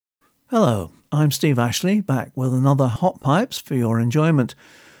Hello, I'm Steve Ashley, back with another Hot Pipes for your enjoyment.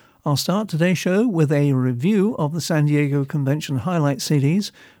 I'll start today's show with a review of the San Diego Convention highlight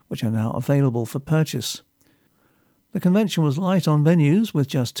CDs, which are now available for purchase. The convention was light on venues, with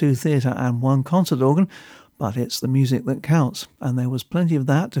just 2 theatre and 1 concert organ, but it's the music that counts, and there was plenty of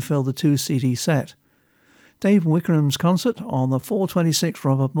that to fill the 2 CD set. Dave Wickeram's concert on the 426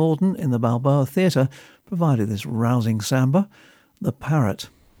 Robert Morden in the Balboa Theatre provided this rousing samba, The Parrot.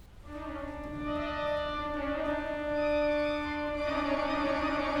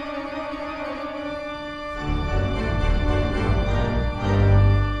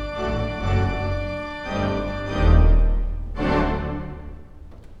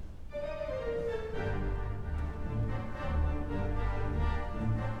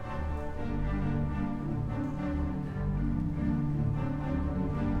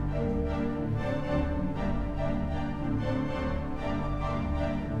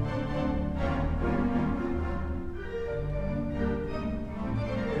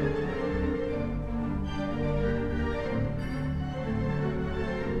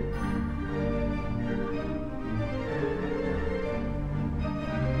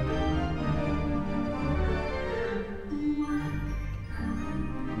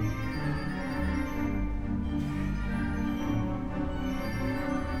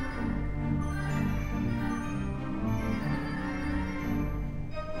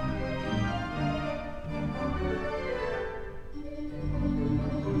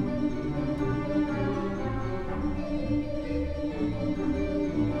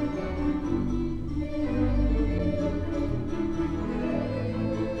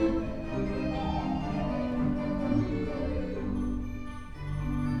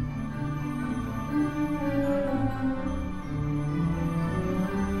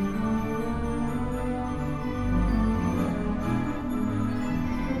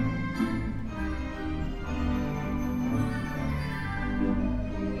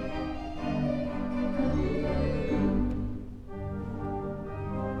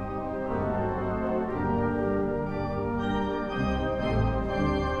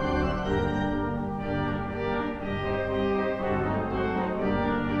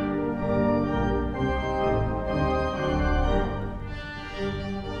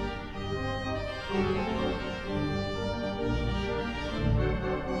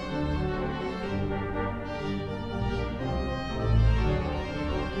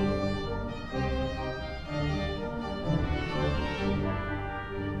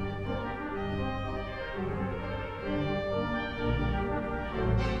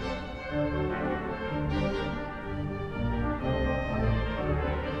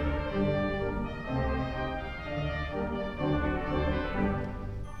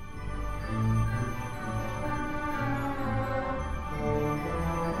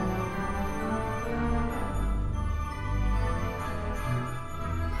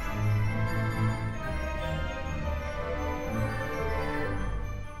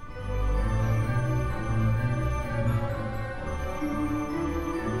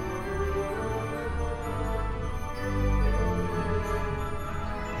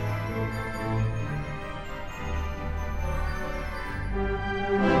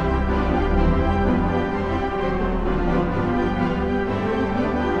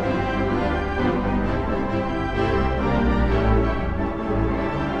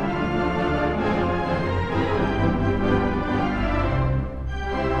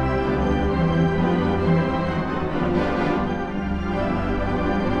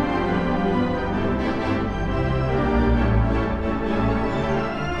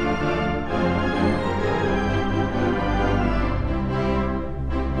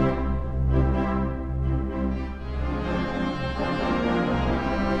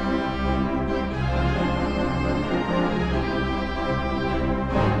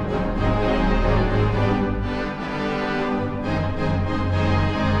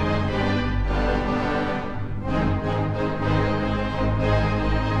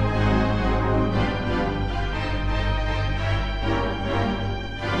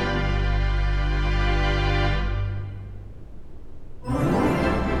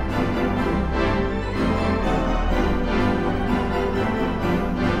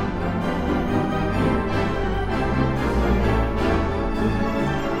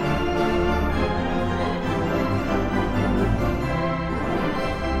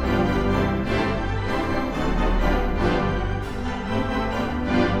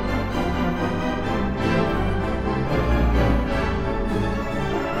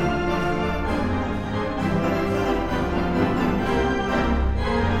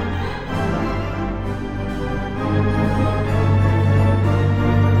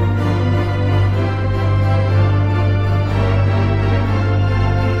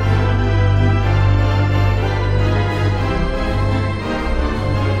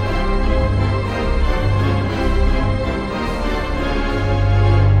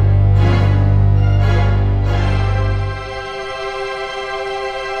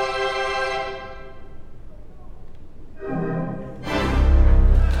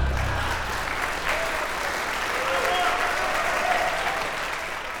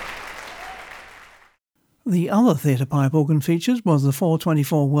 The other theatre pipe organ featured was the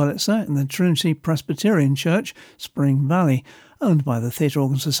 424 Wurlitzer in the Trinity Presbyterian Church, Spring Valley, owned by the Theatre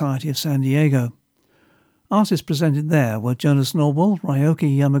Organ Society of San Diego. Artists presented there were Jonas Norwell,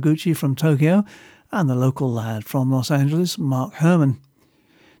 Ryoki Yamaguchi from Tokyo, and the local lad from Los Angeles, Mark Herman.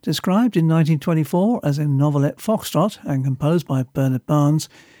 Described in 1924 as a novelette foxtrot and composed by Bernard Barnes,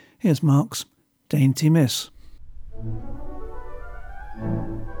 here's Mark's Dainty Miss.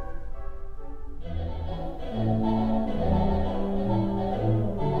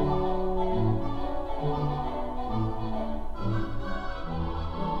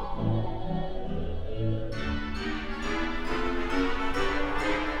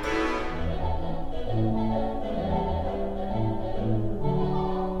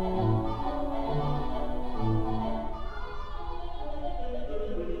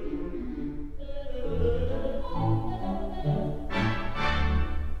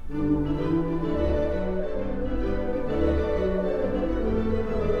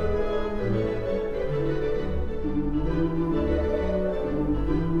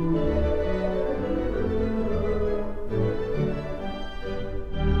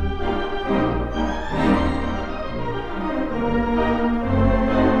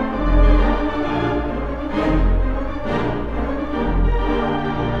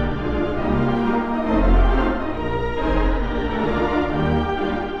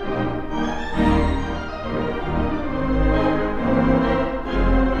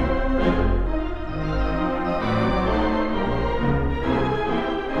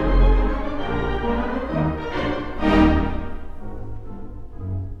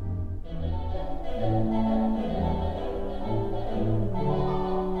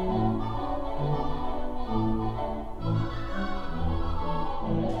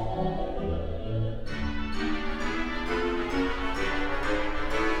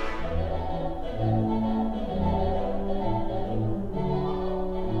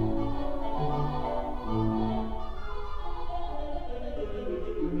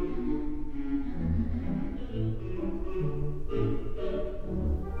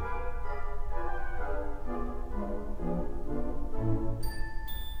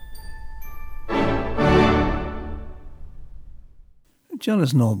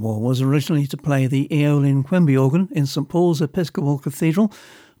 Jonas Norwell was originally to play the Eolin Quimby organ in St Paul's Episcopal Cathedral,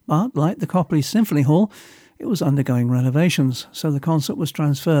 but like the Copley Symphony Hall, it was undergoing renovations, so the concert was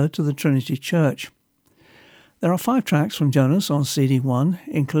transferred to the Trinity Church. There are 5 tracks from Jonas on CD1,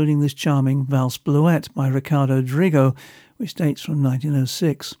 including this charming Valse Bleuette by Riccardo Drigo, which dates from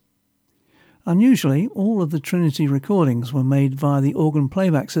 1906. Unusually, all of the Trinity recordings were made via the organ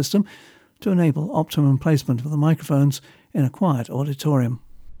playback system to enable optimum placement of the microphones in a quiet auditorium.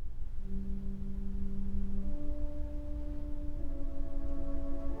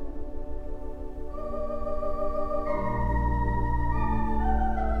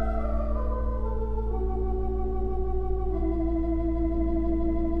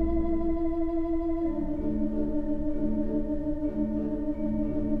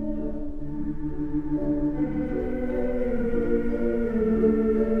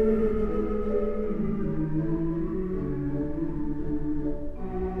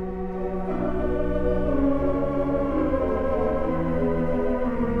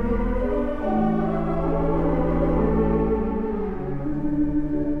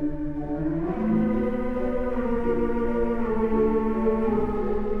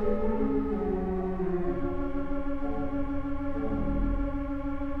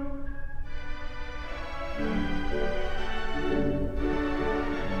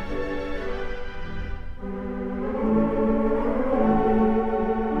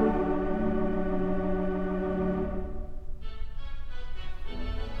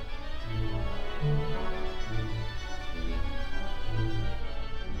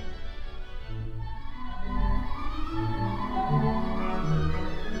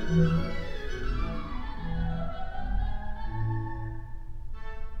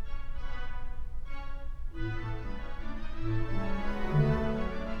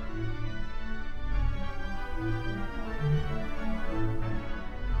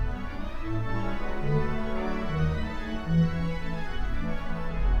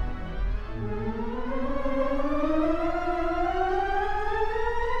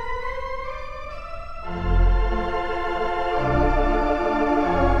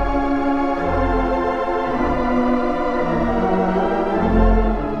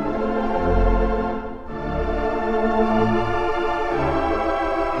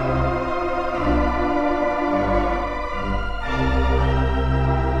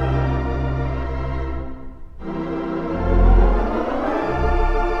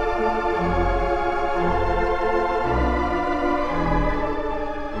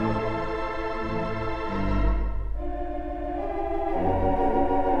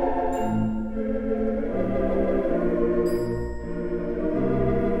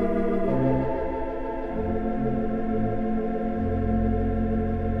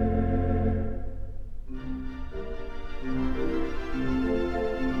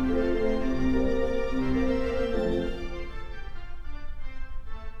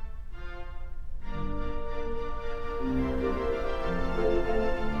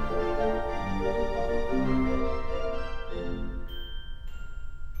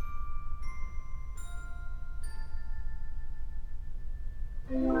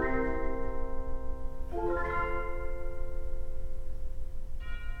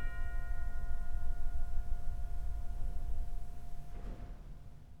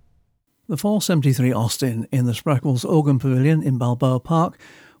 The 473 Austin in the Spreckles Organ Pavilion in Balboa Park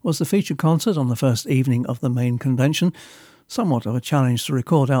was the featured concert on the first evening of the main convention, somewhat of a challenge to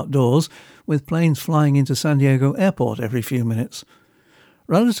record outdoors, with planes flying into San Diego Airport every few minutes.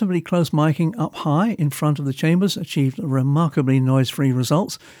 Relatively close miking up high in front of the chambers achieved remarkably noise-free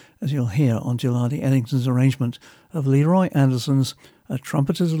results, as you'll hear on Gilardi Eddington's arrangement of Leroy Anderson's A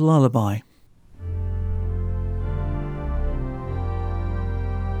Trumpeter's Lullaby.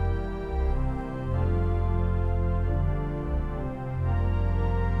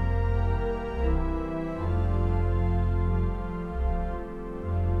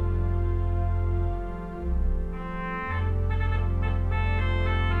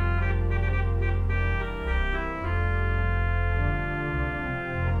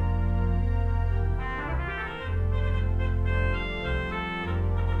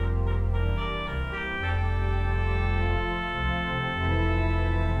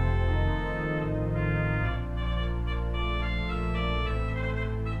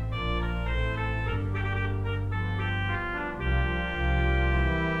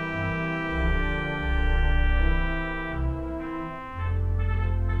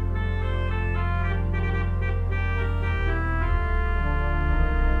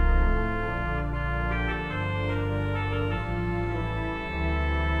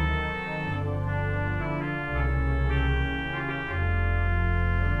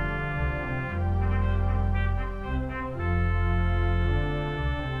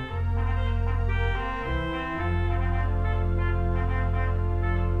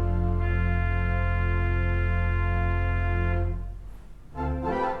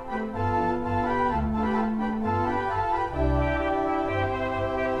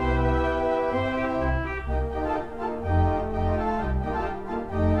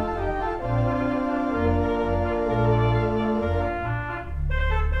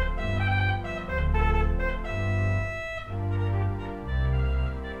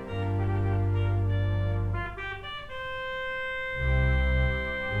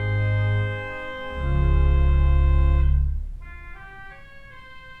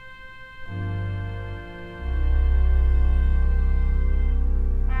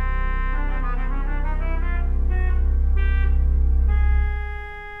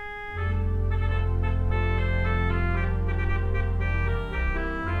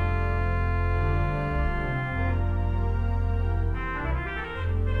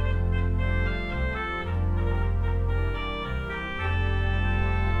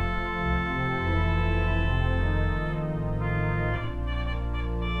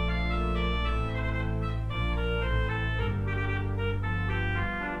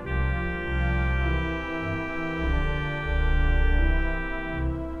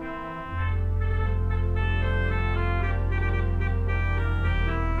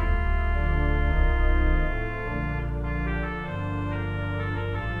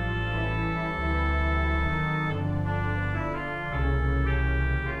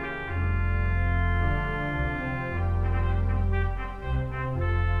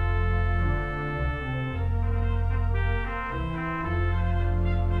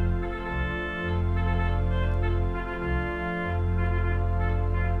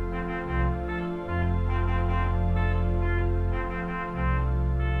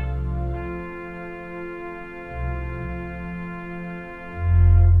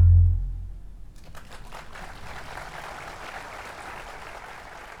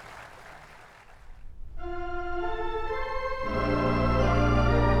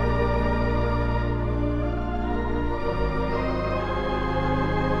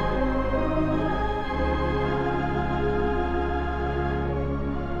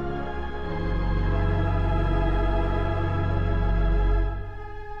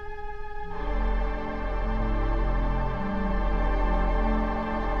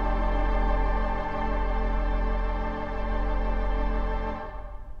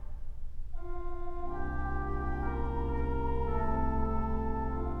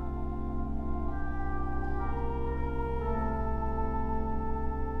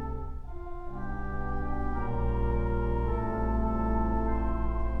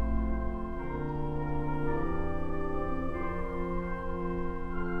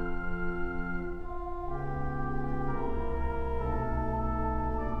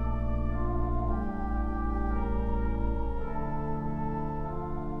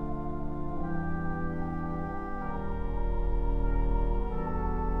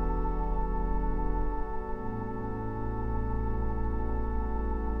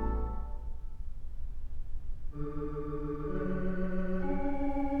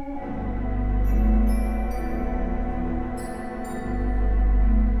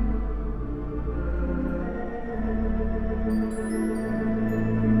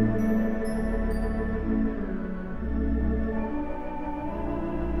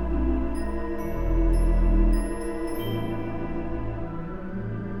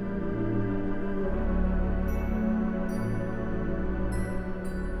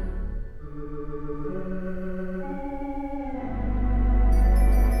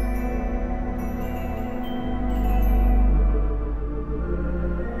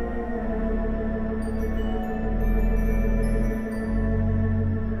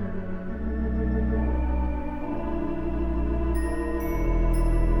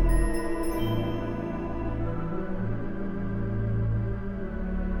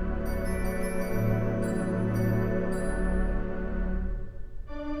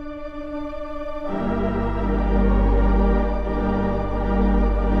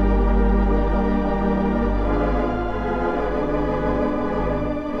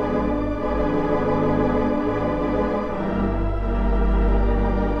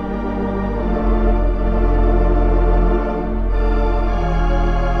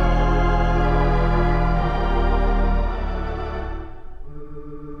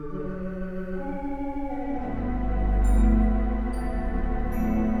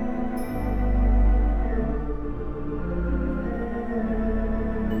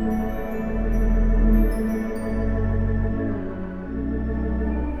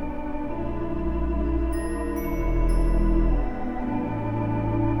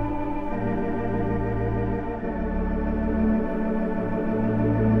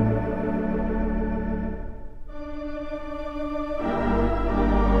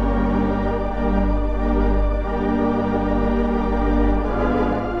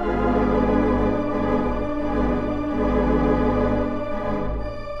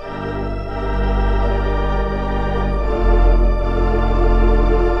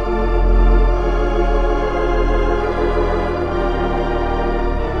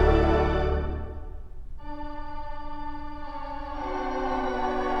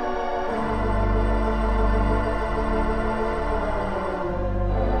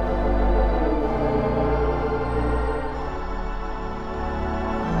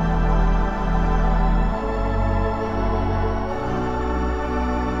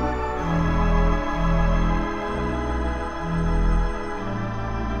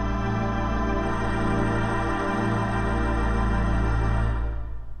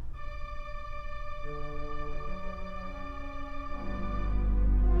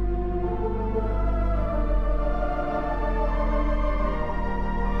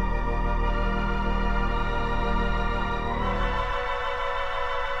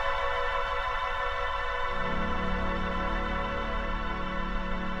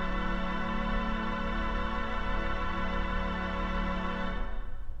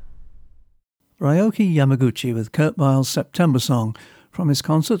 Ryoki Yamaguchi with Kurt Weill's September Song from his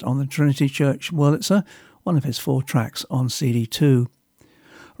concert on the Trinity Church Wurlitzer, one of his 4 tracks on CD2.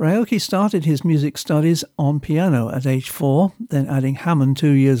 Ryoki started his music studies on piano at age 4, then adding Hammond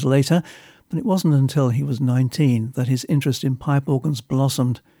 2 years later, but it wasn't until he was 19 that his interest in pipe organs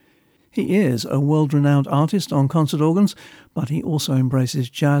blossomed. He is a world-renowned artist on concert organs, but he also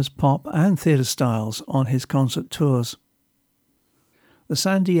embraces jazz, pop and theatre styles on his concert tours. The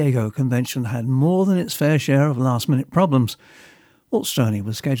San Diego convention had more than its fair share of last-minute problems. Walt Stoney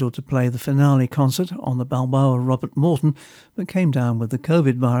was scheduled to play the finale concert on the Balboa Robert Morton, but came down with the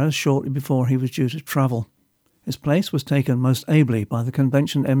COVID virus shortly before he was due to travel. His place was taken most ably by the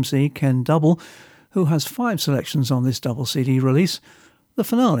convention MC Ken Double, who has 5 selections on this double CD release, the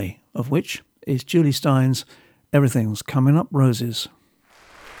finale of which is Julie Stein's Everything's Coming Up Roses.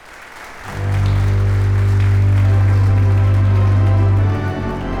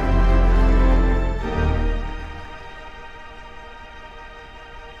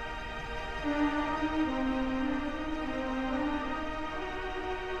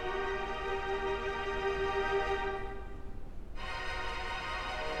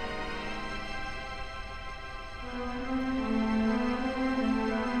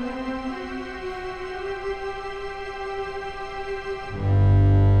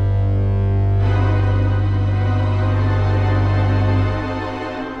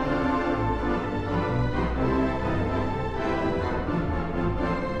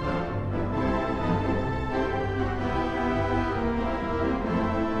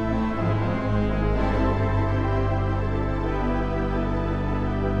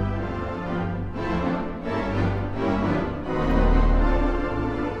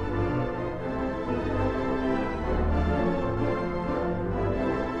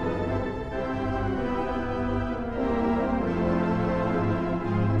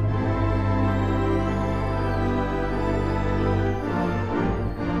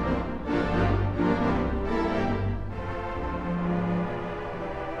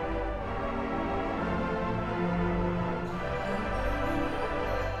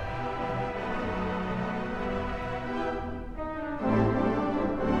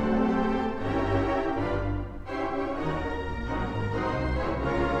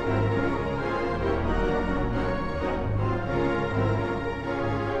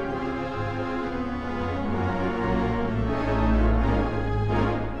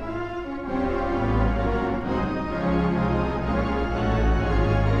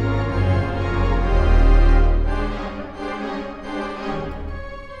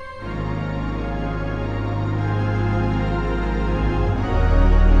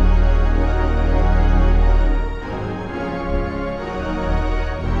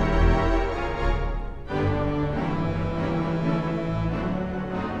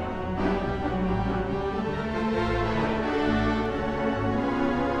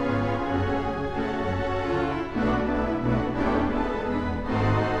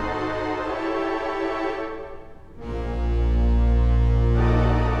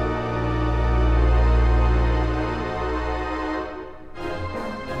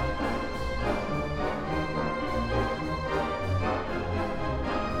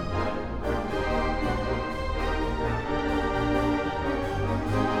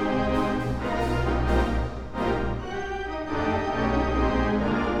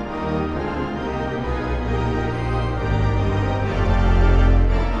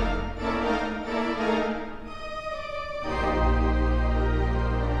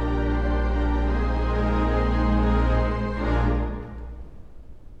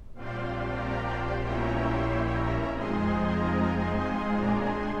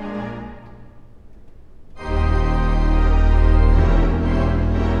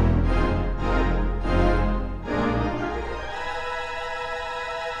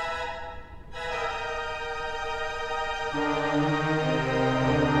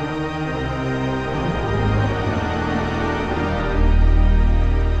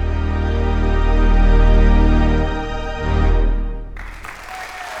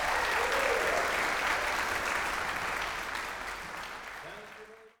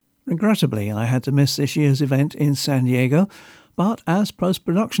 Regrettably, I had to miss this year's event in San Diego, but as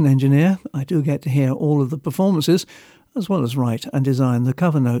post-production engineer, I do get to hear all of the performances, as well as write and design the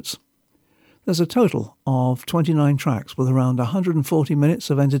cover notes. There's a total of 29 tracks with around 140 minutes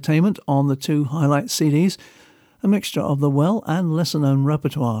of entertainment on the 2 highlight CDs, a mixture of the well and lesser-known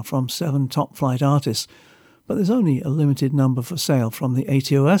repertoire from 7 top-flight artists, but there's only a limited number for sale from the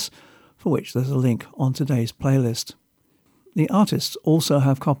ATOS, for which there's a link on today's playlist. The artists also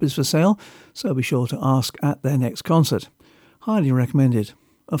have copies for sale, so be sure to ask at their next concert. Highly recommended,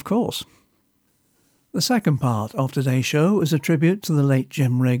 of course. The second part of today's show is a tribute to the late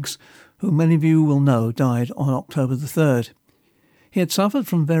Jim Riggs, who many of you will know died on October the 3rd. He had suffered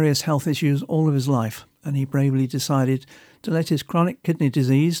from various health issues all of his life, and he bravely decided to let his chronic kidney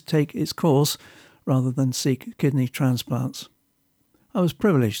disease take its course rather than seek kidney transplants. I was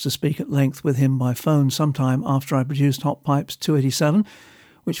privileged to speak at length with him by phone sometime after I produced Hot Pipes 287,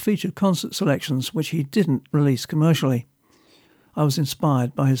 which featured concert selections which he didn't release commercially. I was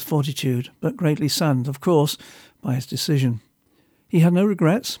inspired by his fortitude, but greatly saddened, of course, by his decision. He had no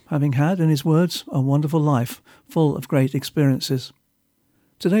regrets, having had, in his words, a wonderful life, full of great experiences.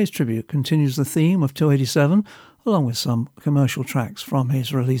 Today's tribute continues the theme of 287, along with some commercial tracks from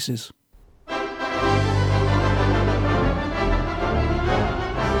his releases.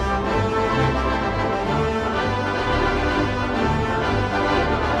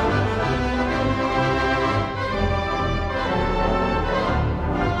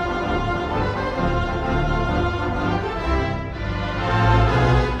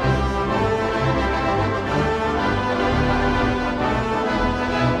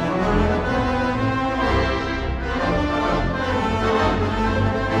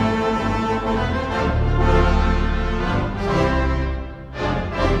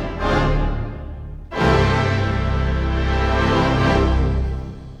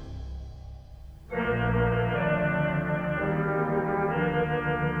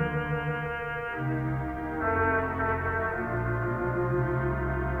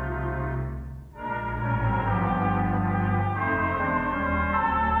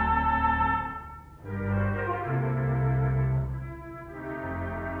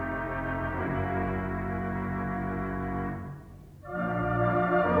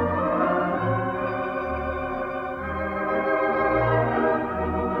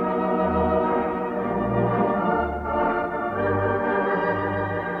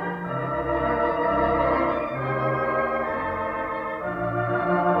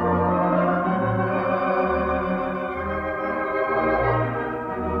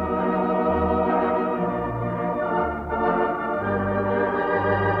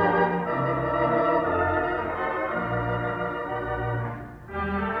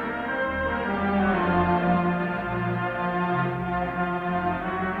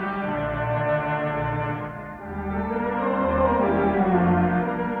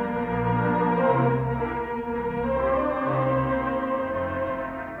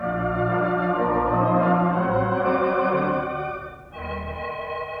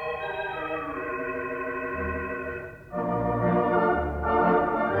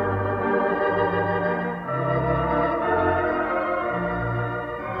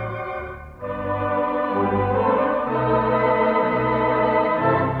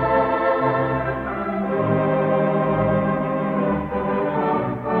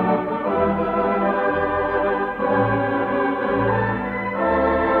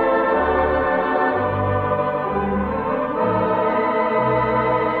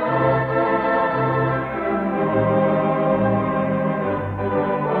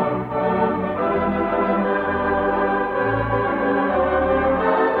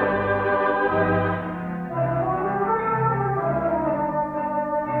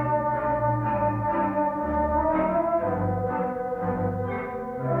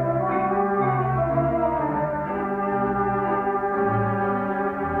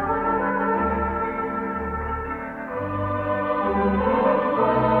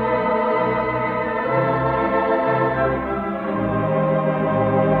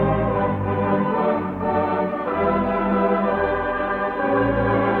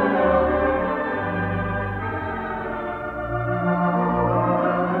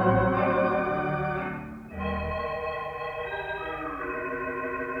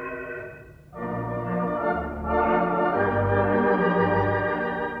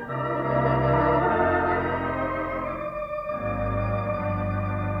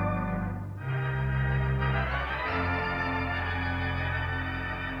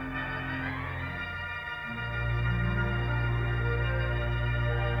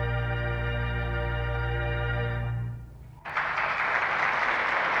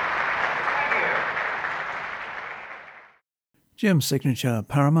 Jim's signature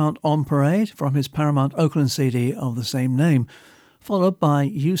Paramount on Parade from his Paramount Oakland CD of the same name, followed by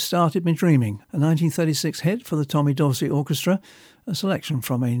You Started Me Dreaming, a 1936 hit for the Tommy Dorsey Orchestra, a selection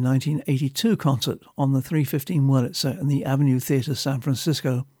from a 1982 concert on the 315 Wurlitzer in the Avenue Theatre, San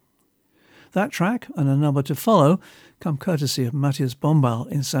Francisco. That track and a number to follow come courtesy of Matthias Bombal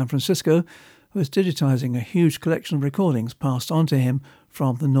in San Francisco, who is digitizing a huge collection of recordings passed on to him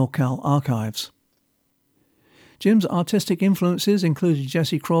from the NorCal archives. Jim's artistic influences included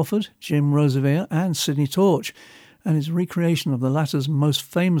Jesse Crawford, Jim Roseveare and Sidney Torch, and his recreation of the latter's most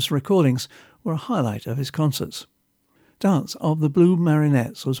famous recordings were a highlight of his concerts. Dance of the Blue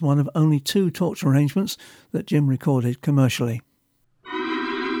Marionettes was one of only 2 Torch arrangements that Jim recorded commercially.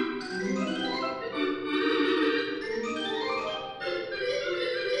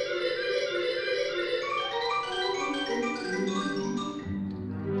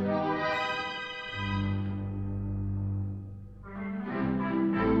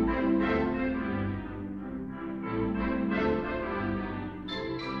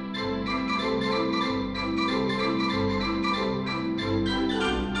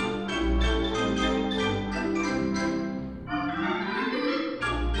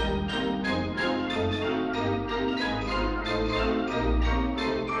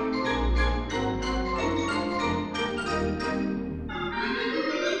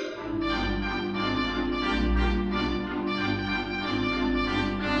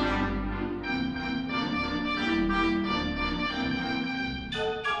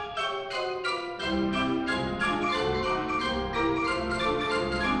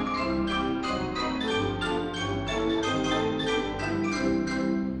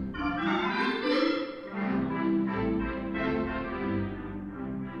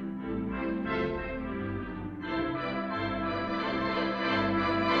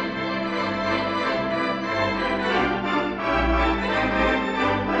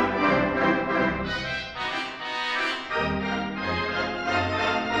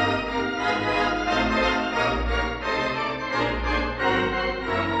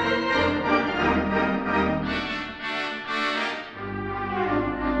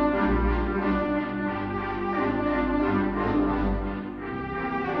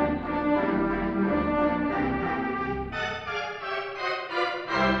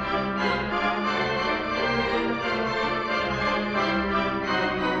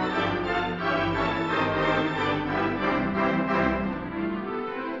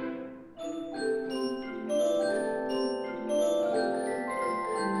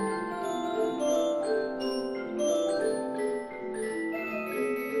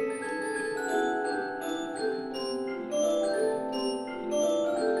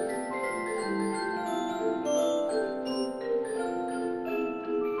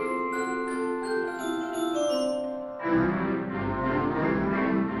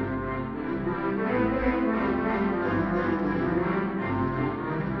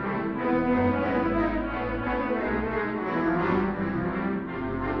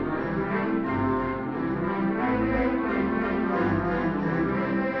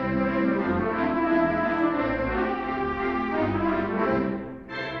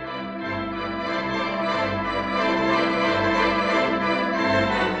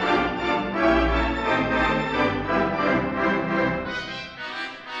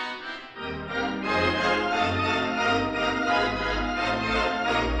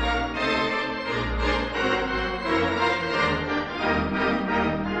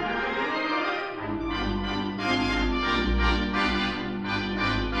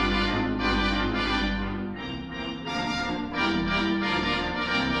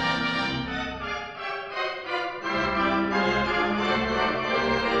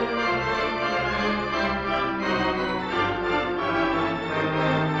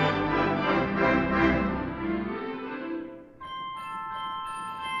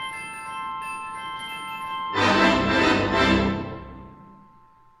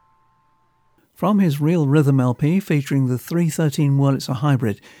 From his Real Rhythm LP featuring the 313 Wurlitzer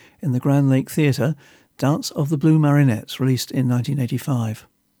Hybrid in the Grand Lake Theatre, Dance of the Blue Marionettes, released in 1985.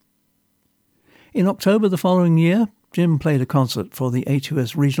 In October the following year, Jim played a concert for the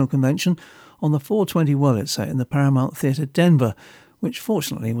A2S Regional Convention on the 420 Wurlitzer in the Paramount Theatre, Denver, which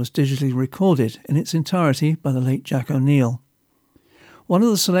fortunately was digitally recorded in its entirety by the late Jack O'Neill. One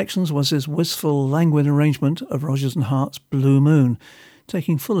of the selections was his wistful, languid arrangement of Rodgers and Hart's Blue Moon,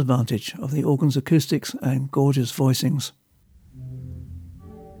 taking full advantage of the organ's acoustics and gorgeous voicings.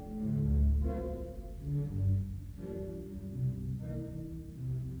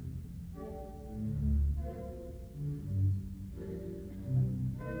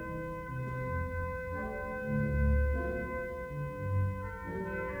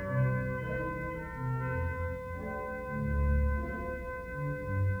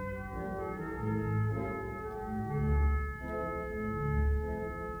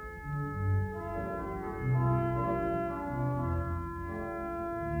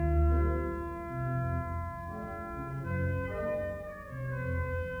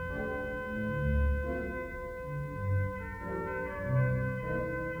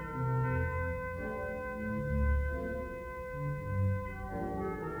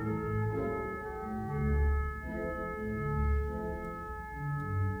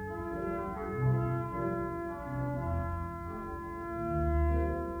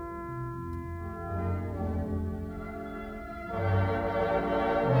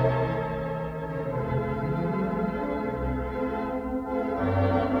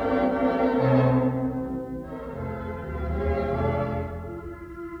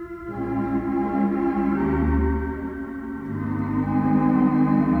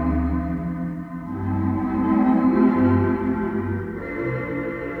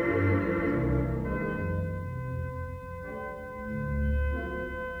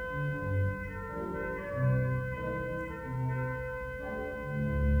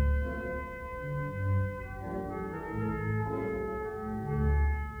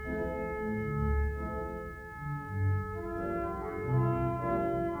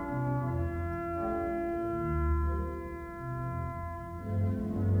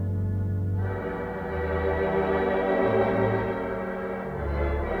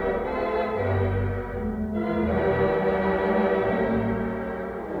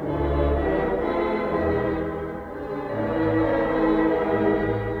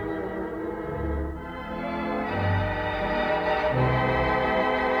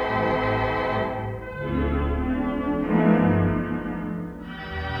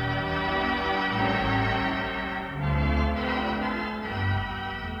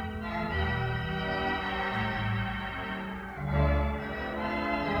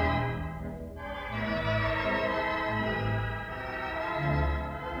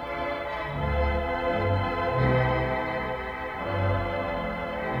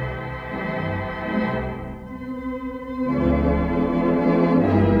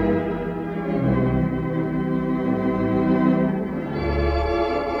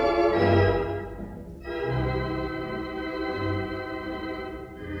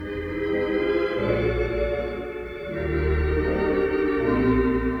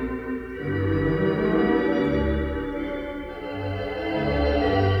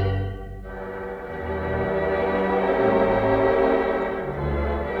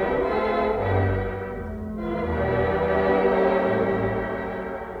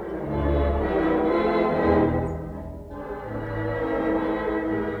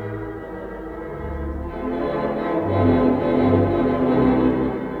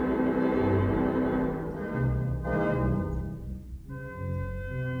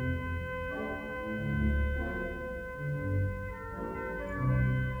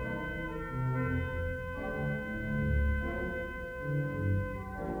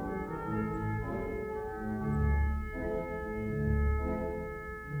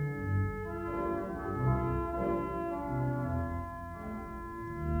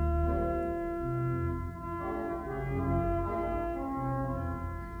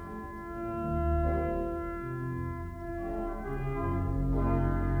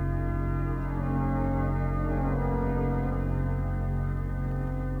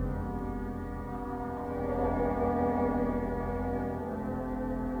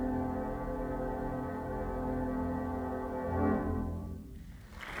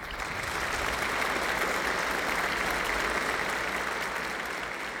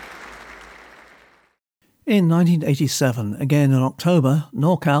 In 1987, again in October,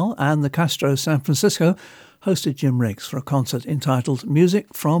 NorCal and the Castro San Francisco hosted Jim Riggs for a concert entitled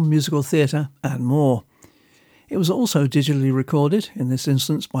Music from Musical Theatre and More. It was also digitally recorded, in this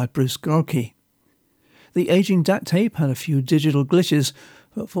instance by Bruce Gorky. The aging DAT tape had a few digital glitches,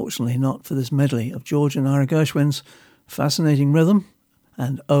 but fortunately not for this medley of George and Ira Gershwin's fascinating rhythm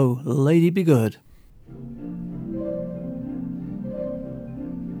and Oh, Lady Be Good.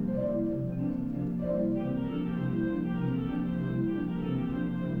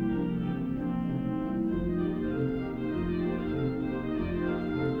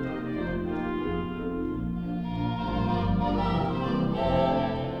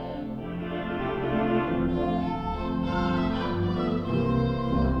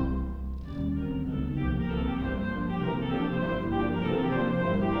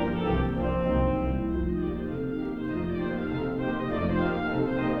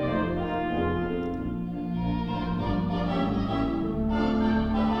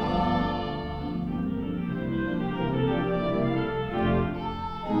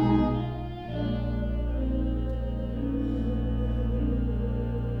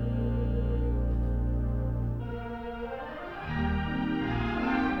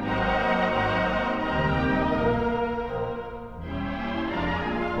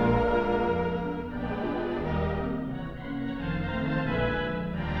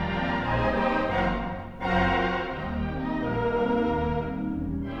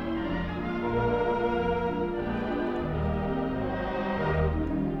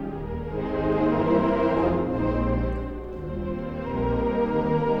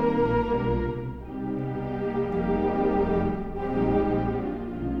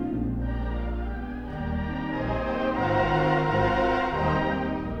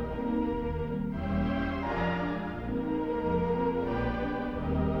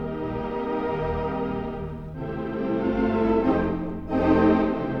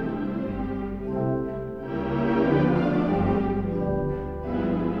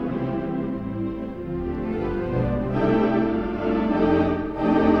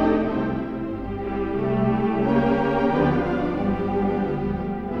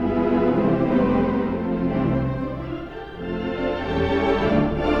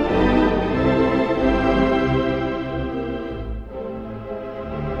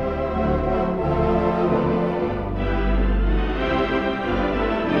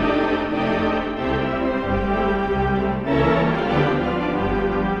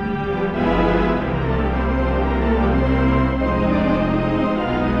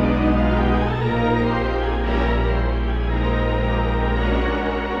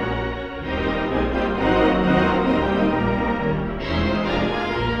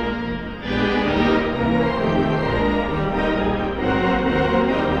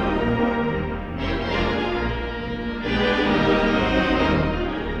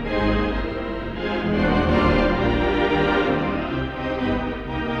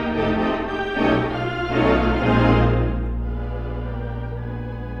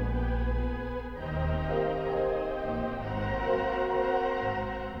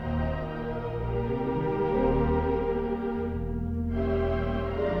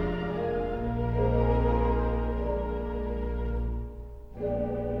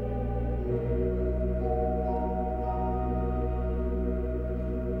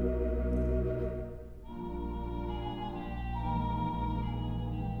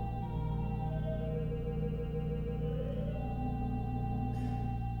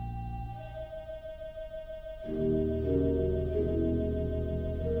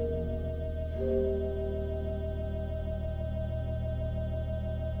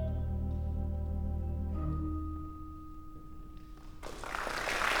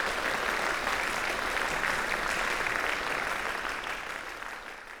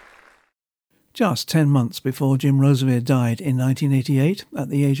 Just 10 months before Jim Roseveare died in 1988, at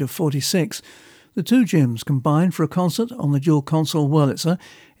the age of 46, the two Jims combined for a concert on the dual console Wurlitzer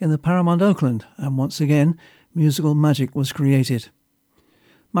in the Paramount Oakland, and once again, musical magic was created.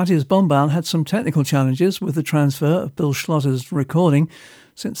 Matthias Bombal had some technical challenges with the transfer of Bill Schlotter's recording,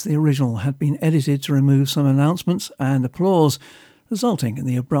 since the original had been edited to remove some announcements and applause, resulting in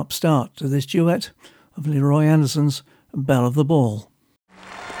the abrupt start to this duet of Leroy Anderson's Belle of the Ball.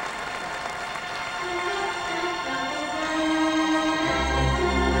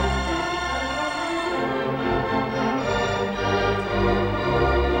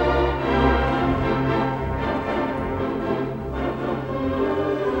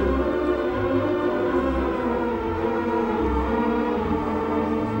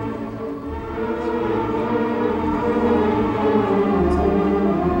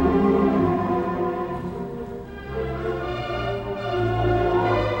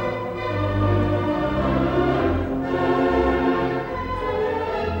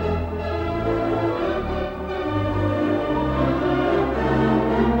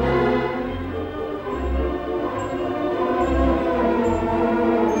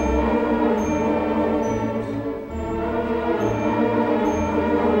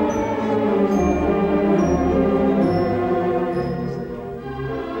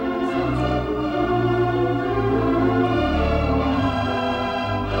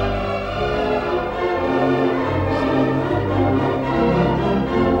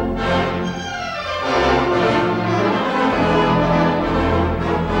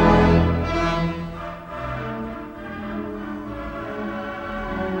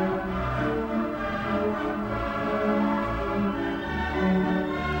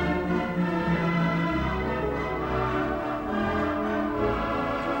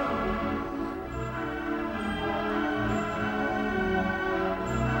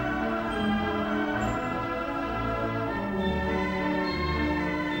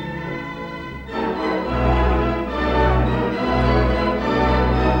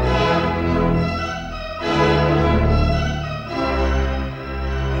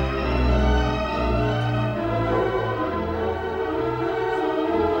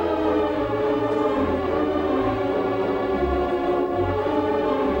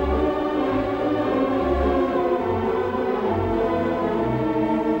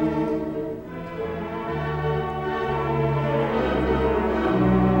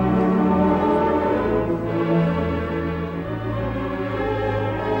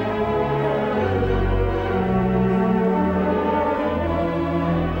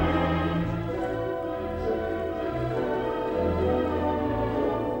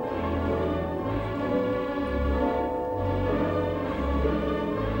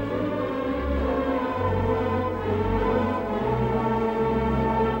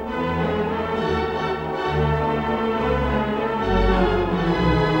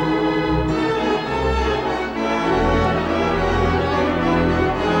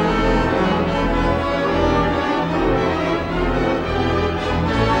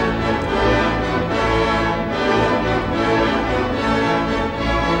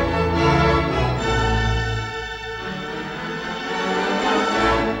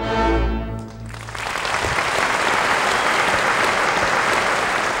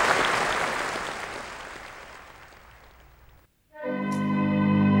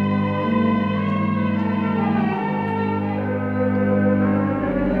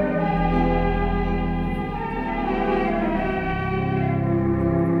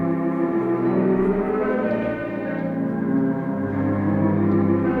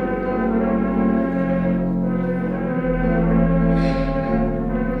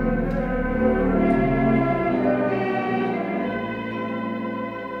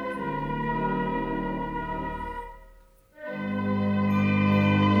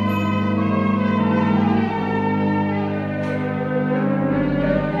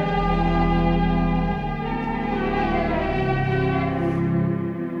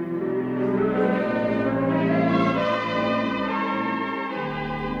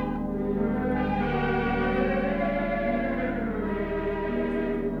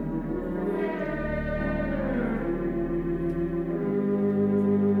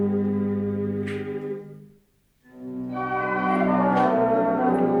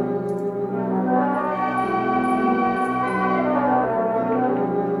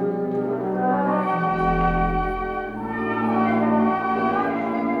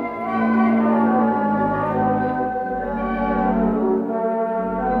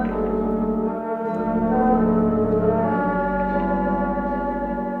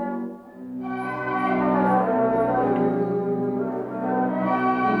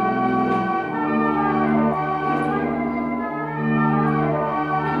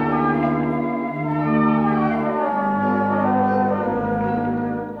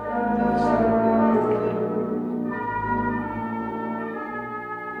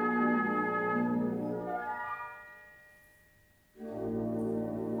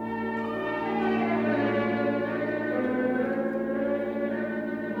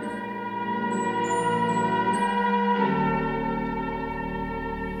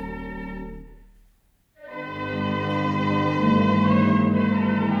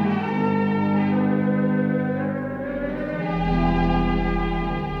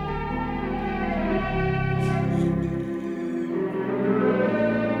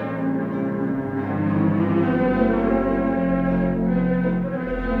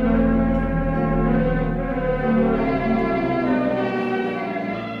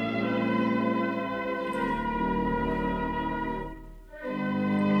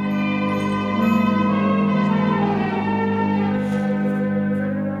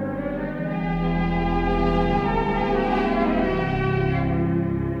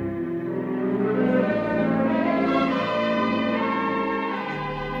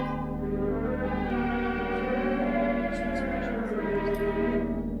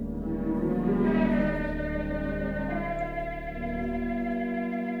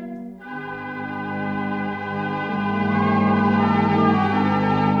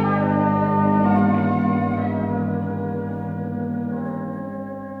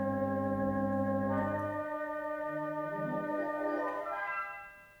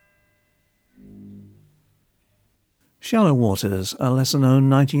 Shallow Waters, a lesser-known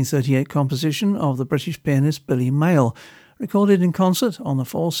 1938 composition of the British pianist Billy Mayle, recorded in concert on the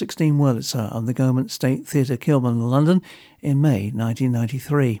 416 Wurlitzer of the Gaumont State Theatre, Kilburn, London, in May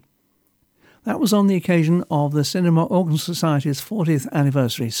 1993. That was on the occasion of the Cinema Organ Society's 40th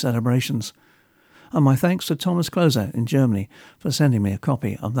anniversary celebrations. And my thanks to Thomas Kloser in Germany for sending me a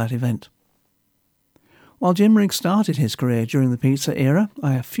copy of that event. While Jim Riggs started his career during the pizza era,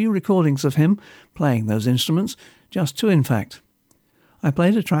 I have few recordings of him playing those instruments, just two in fact. I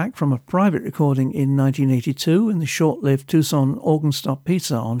played a track from a private recording in 1982 in the short-lived Tucson Organ Stop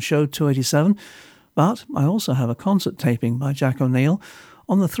Pizza on show 287, but I also have a concert taping by Jack O'Neill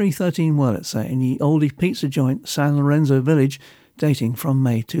on the 313 Wurlitzer in the oldie pizza joint San Lorenzo Village, dating from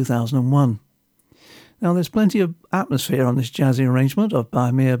May 2001. Now, there's plenty of atmosphere on this jazzy arrangement of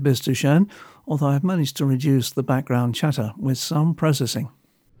Bamir Bizdushan, although I've managed to reduce the background chatter with some processing.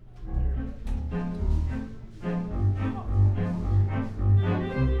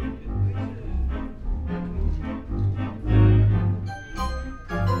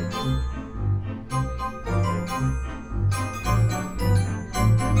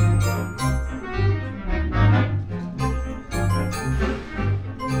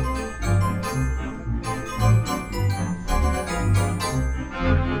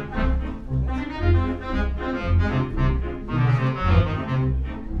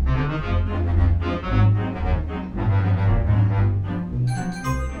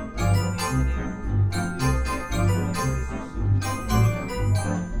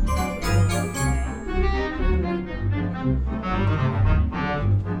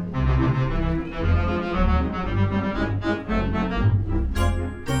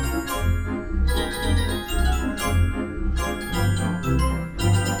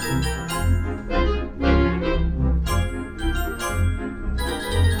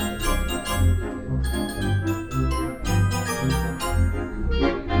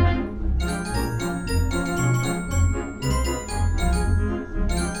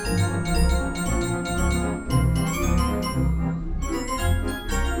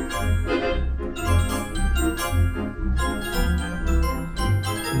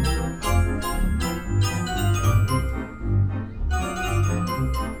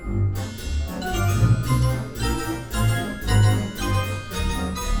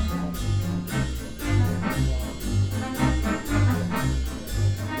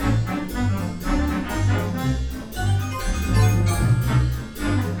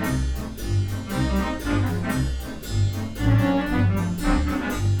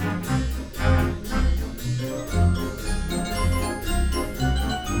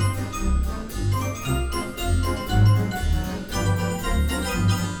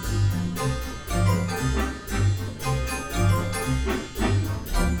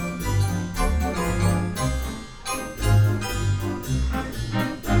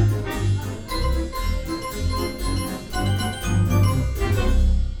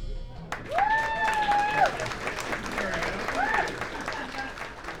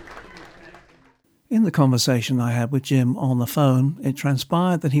 In the conversation I had with Jim on the phone, it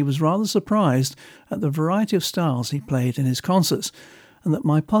transpired that he was rather surprised at the variety of styles he played in his concerts, and that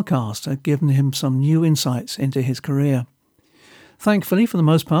my podcast had given him some new insights into his career. Thankfully, for the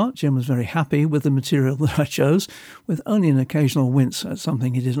most part, Jim was very happy with the material that I chose, with only an occasional wince at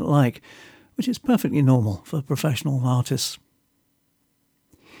something he didn't like, which is perfectly normal for professional artists.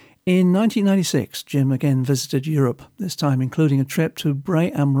 In 1996, Jim again visited Europe, this time including a trip to Bray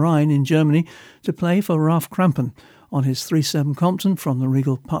am Rhein in Germany to play for Ralph Krampen on his 3/7 Compton from the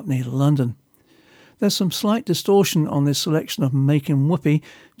Regal Putney to London. There's some slight distortion on this selection of Makin' Whoopee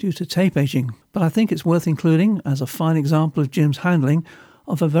due to tape aging, but I think it's worth including as a fine example of Jim's handling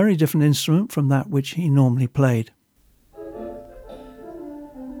of a very different instrument from that which he normally played.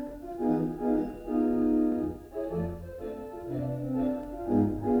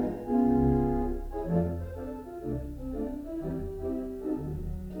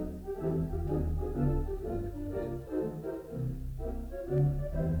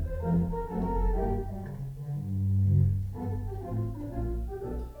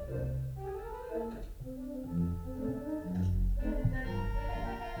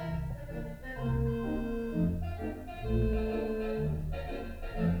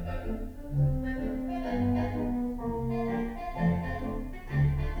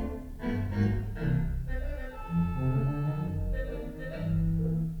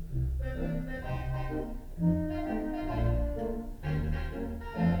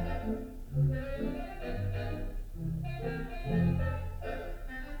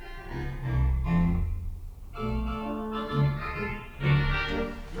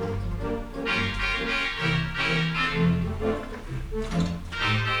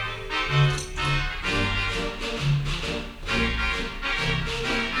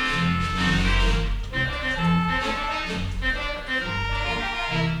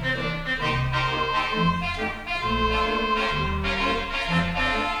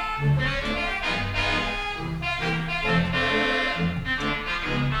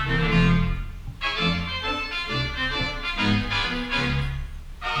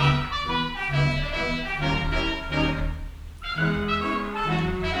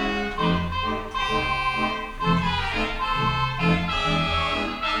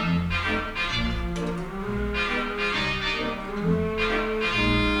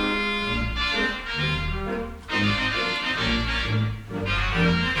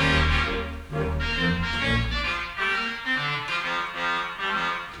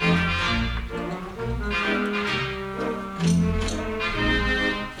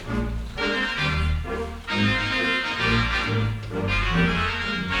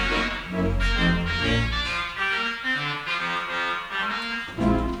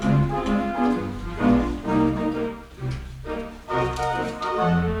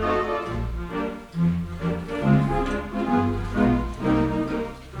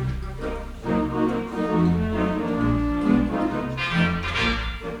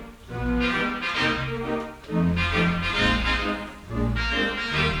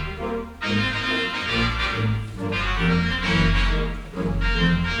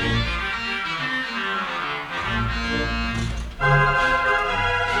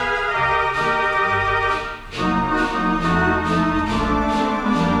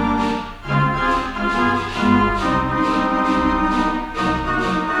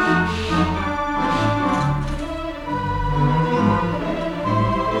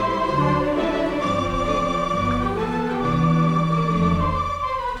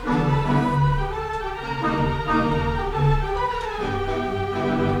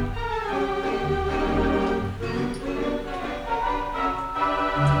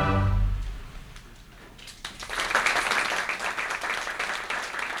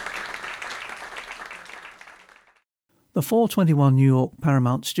 The 421 New York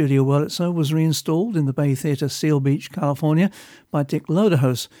Paramount Studio Wurlitzer was reinstalled in the Bay Theatre, Seal Beach, California by Dick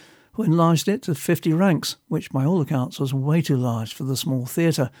Loderhouse, who enlarged it to 50 ranks, which by all accounts was way too large for the small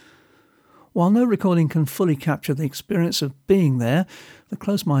theatre. While no recording can fully capture the experience of being there, the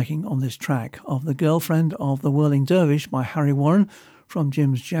close miking on this track of The Girlfriend of the Whirling Dervish by Harry Warren from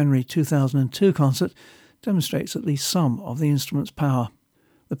Jim's January 2002 concert demonstrates at least some of the instrument's power.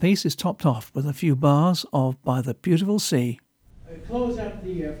 The piece is topped off with a few bars of By the Beautiful Sea. Close up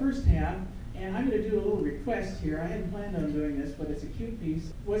the first half, and I'm going to do a little request here. I hadn't planned on doing this, but it's a cute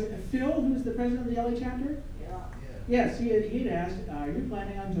piece. Was it Phil, who's the president of the LA chapter? Yeah. Yes, he had asked, are you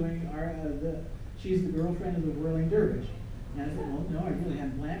planning on doing She's the Girlfriend of the Whirling Dervish? And I said, well, no, I really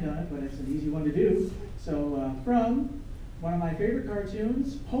hadn't planned on it, but it's an easy one to do. So from one of my favorite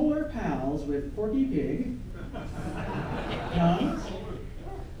cartoons, Polar Pals with Porky Pig.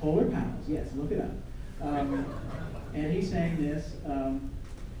 Polar Pals, yes, look it up. And he sang this,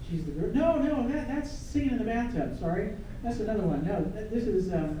 She's the Girl. No, that's Singing in the Bathtub, sorry. That's another one. No, this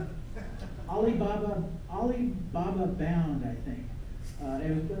is Alibaba Bound, I think.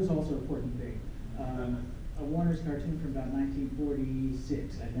 It was also a Porky Pig. A Warner's cartoon from about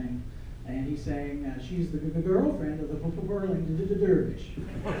 1946, I think. And he sang, She's the Girlfriend of the Whirling Dervish.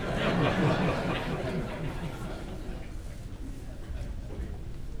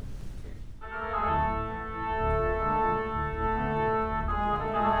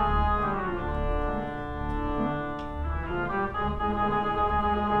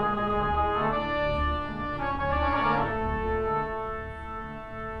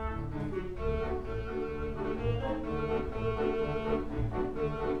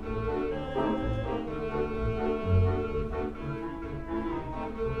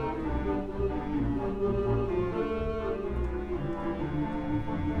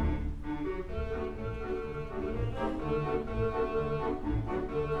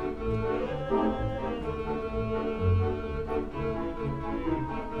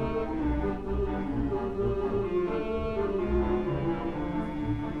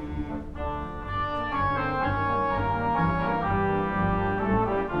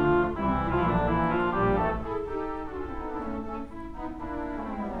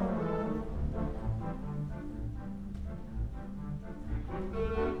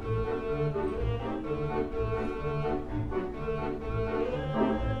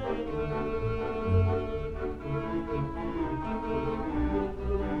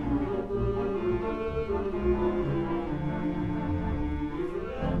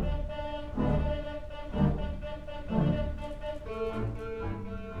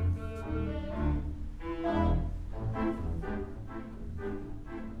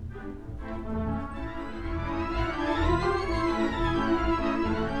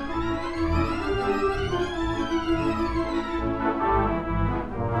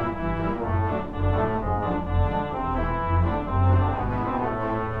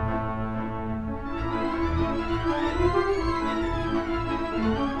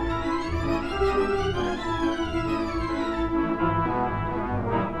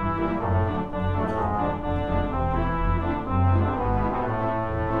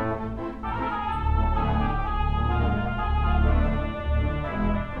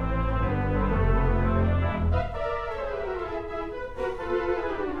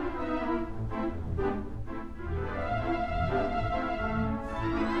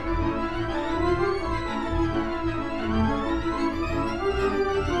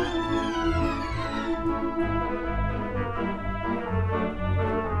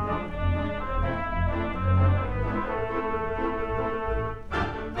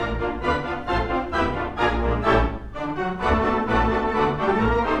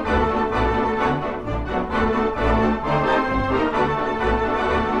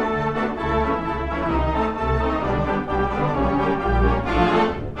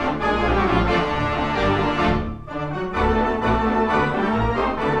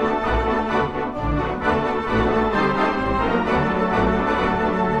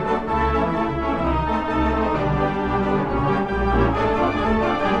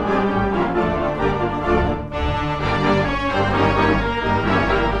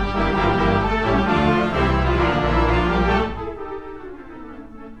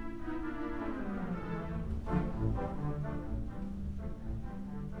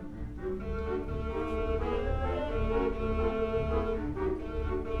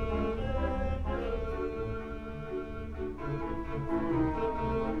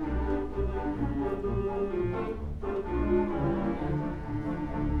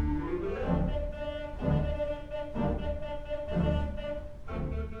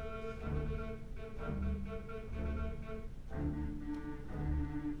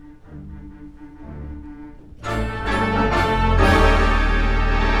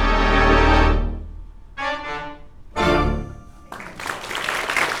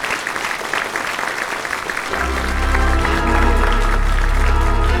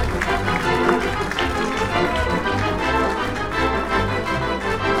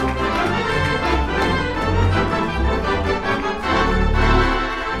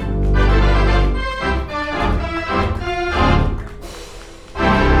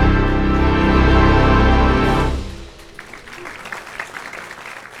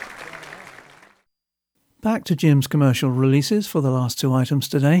 Back to Jim's commercial releases for the last two items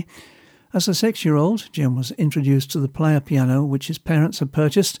today. As a 6-year-old, Jim was introduced to the player piano which his parents had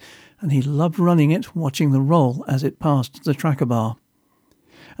purchased, and he loved running it, watching the roll as it passed the tracker bar.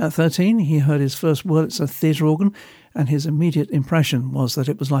 At 13, he heard his first Wurlitzer theatre organ, and his immediate impression was that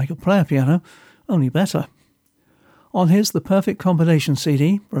it was like a player piano, only better. On his The Perfect Combination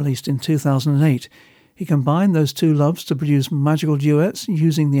CD, released in 2008, he combined those two loves to produce magical duets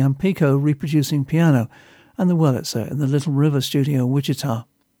using the Ampico reproducing piano and the Wurlitzer in the Little River Studio, Wichita.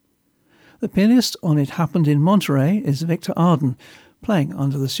 The pianist on It Happened in Monterey is Victor Arden, playing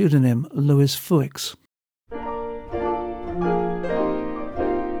under the pseudonym Louis Fuix.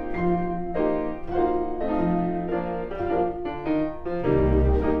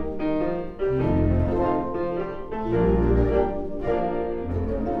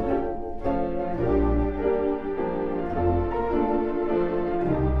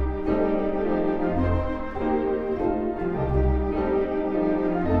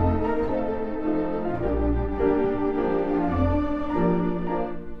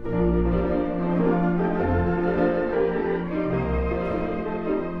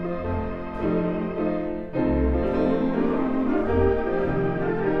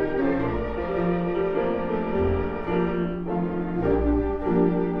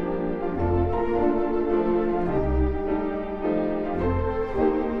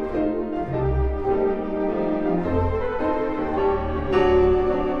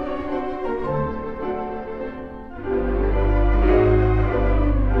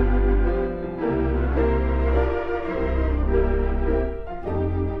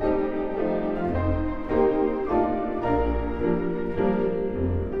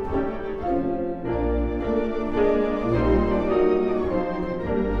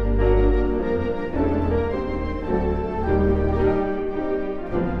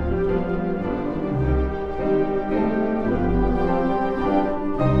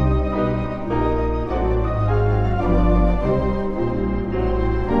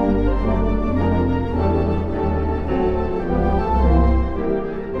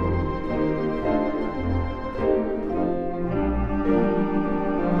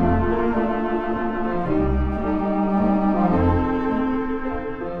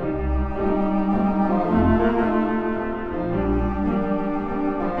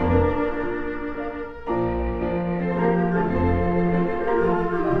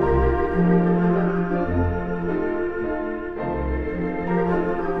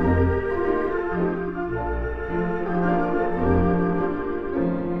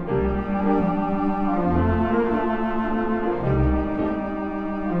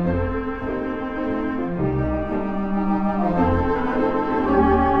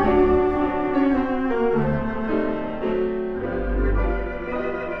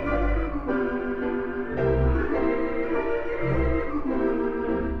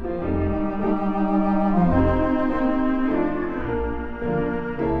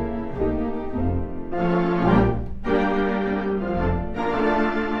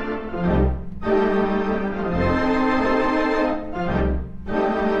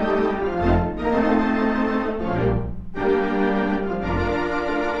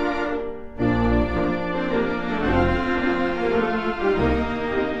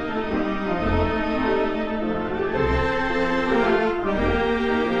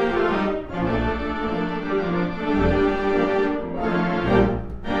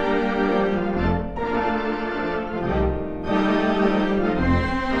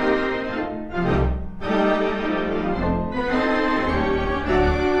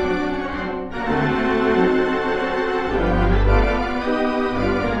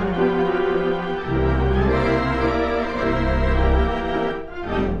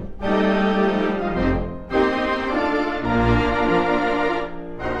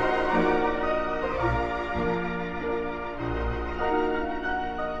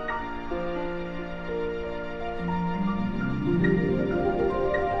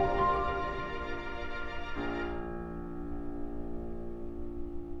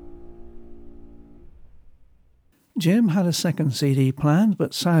 Jim had a second CD planned,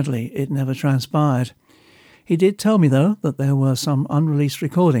 but sadly it never transpired. He did tell me, though, that there were some unreleased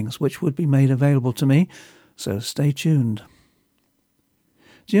recordings which would be made available to me, so stay tuned.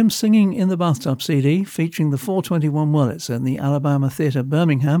 Jim's Singing in the Bathtub CD, featuring the 421 Wurlitzer in the Alabama Theatre,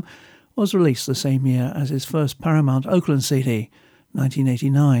 Birmingham, was released the same year as his first Paramount Oakland CD,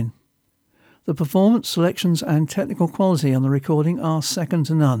 1989. The performance, selections and technical quality on the recording are second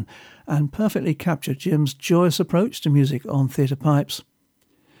to none and perfectly capture Jim's joyous approach to music on theatre pipes.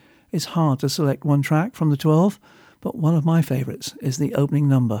 It's hard to select one track from the 12, but one of my favourites is the opening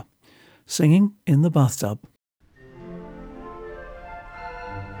number, Singing in the Bathtub.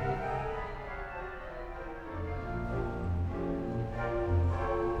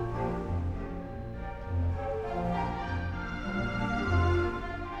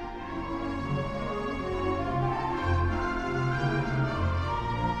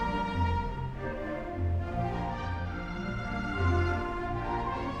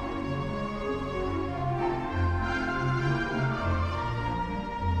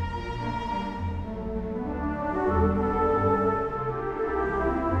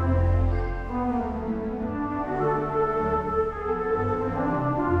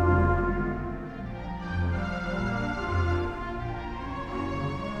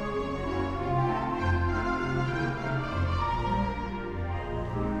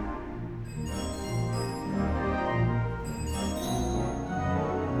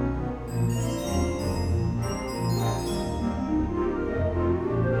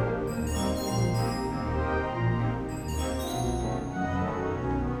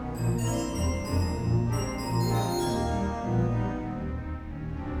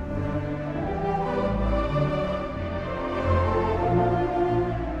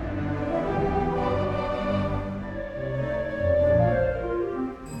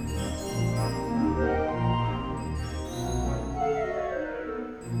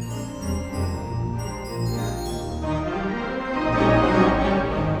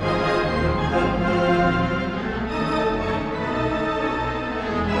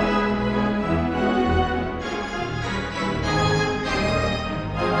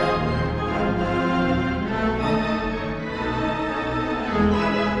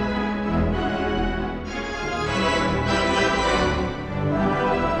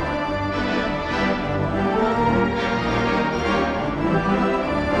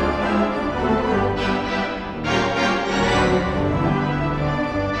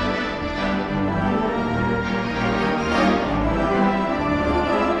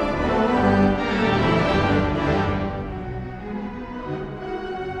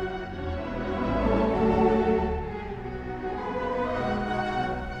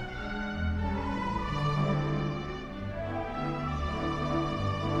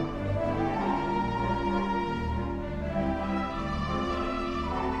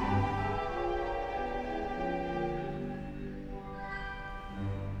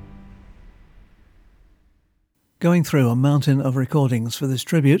 Going through a mountain of recordings for this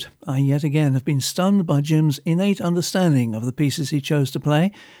tribute, I yet again have been stunned by Jim's innate understanding of the pieces he chose to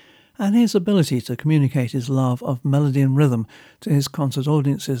play and his ability to communicate his love of melody and rhythm to his concert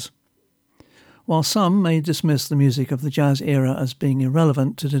audiences. While some may dismiss the music of the jazz era as being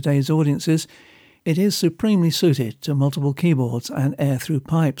irrelevant to today's audiences, it is supremely suited to multiple keyboards and air-through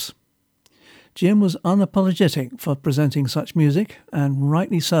pipes. Jim was unapologetic for presenting such music, and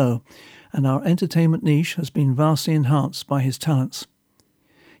rightly so, and our entertainment niche has been vastly enhanced by his talents.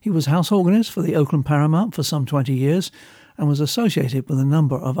 He was house organist for the Oakland Paramount for some 20 years and was associated with a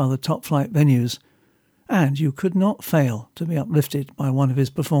number of other top-flight venues, and you could not fail to be uplifted by one of his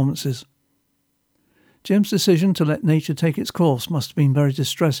performances. Jim's decision to let nature take its course must have been very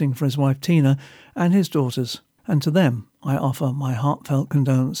distressing for his wife Tina and his daughters, and to them I offer my heartfelt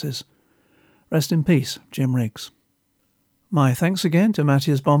condolences. Rest in peace, Jim Riggs. My thanks again to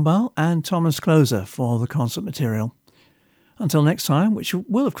Matthias Bombal and Thomas Closer for the concert material. Until next time, which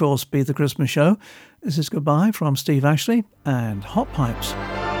will of course be the Christmas show, this is goodbye from Steve Ashley and Hot Pipes.